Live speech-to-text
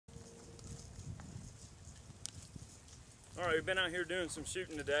Alright, we've been out here doing some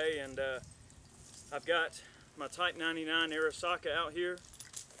shooting today, and I've got my Type 99 Arisaka out here,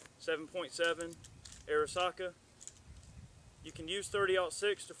 7.7 Arisaka. You can use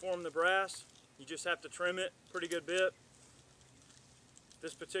 30-06 to form the brass. You just have to trim it pretty good bit.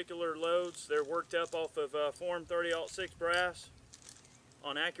 This particular loads, they're worked up off of formed 30-06 brass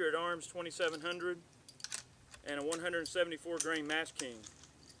on Accurate Arms 2700 and a 174 grain Match King.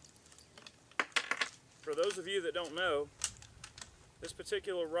 For those of you that don't know, this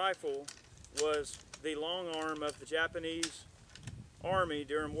particular rifle was the long arm of the Japanese Army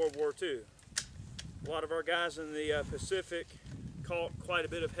during World War II. A lot of our guys in the Pacific caught quite a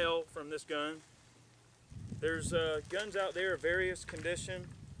bit of hell from this gun. There's guns out there of various condition.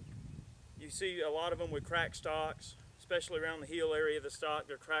 You see a lot of them with cracked stocks, especially around the heel area of the stock.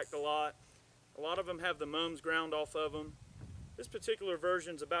 They're cracked a lot. A lot of them have the mums ground off of them. This particular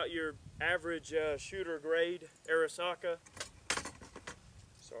version is about your average shooter grade Arisaka.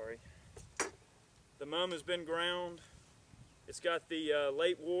 Sorry. The mum has been ground. It's got the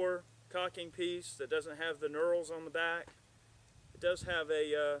late war cocking piece that doesn't have the knurls on the back. It does have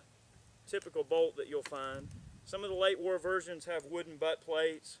a typical bolt that you'll find. Some of the late war versions have wooden butt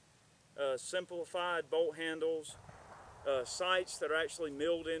plates, simplified bolt handles, sights that are actually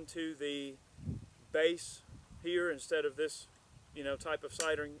milled into the base here instead of this type of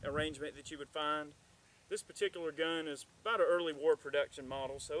sighting arrangement that you would find. This particular gun is about an early war production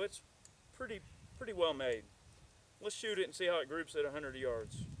model, so it's pretty well made. Let's shoot it and see how it groups at 100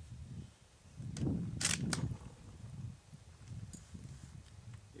 yards.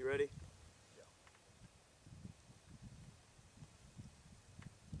 You ready? Yeah.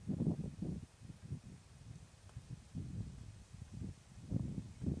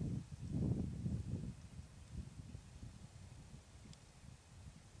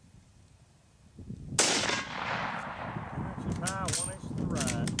 High, 1 inch to the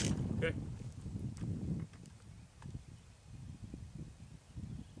right. Okay.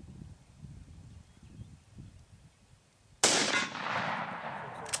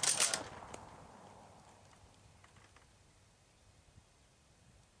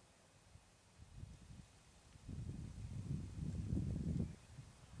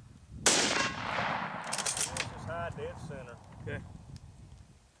 High, dead center. Okay.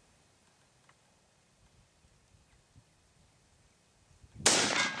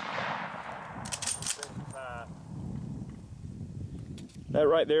 That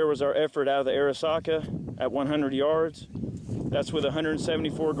right there was our effort out of the Arisaka at 100 yards. That's with a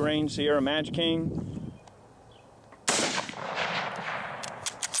 174 grain Sierra Match King.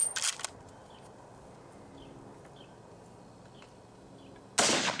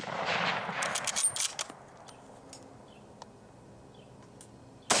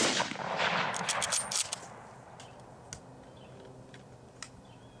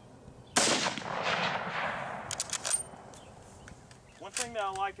 One thing that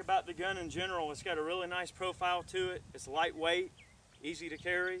I like about the gun in general, it's got a really nice profile to it. It's lightweight, easy to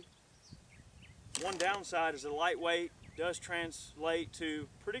carry. One downside is the lightweight does translate to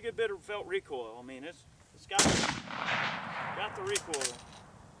pretty good bit of felt recoil. I mean, it's got the recoil.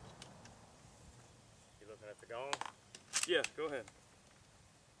 You looking at the gong? Yeah, go ahead.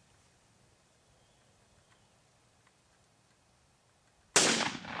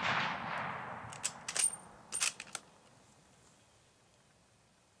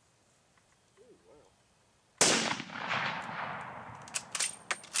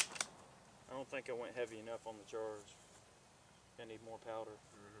 I don't think I went heavy enough on the charge. I need more powder.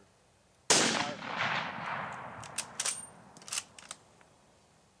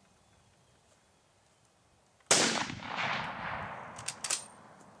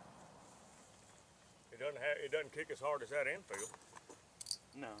 It doesn't kick as hard as that infield.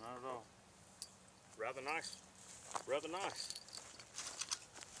 No, not at all. Rather nice. Rather nice.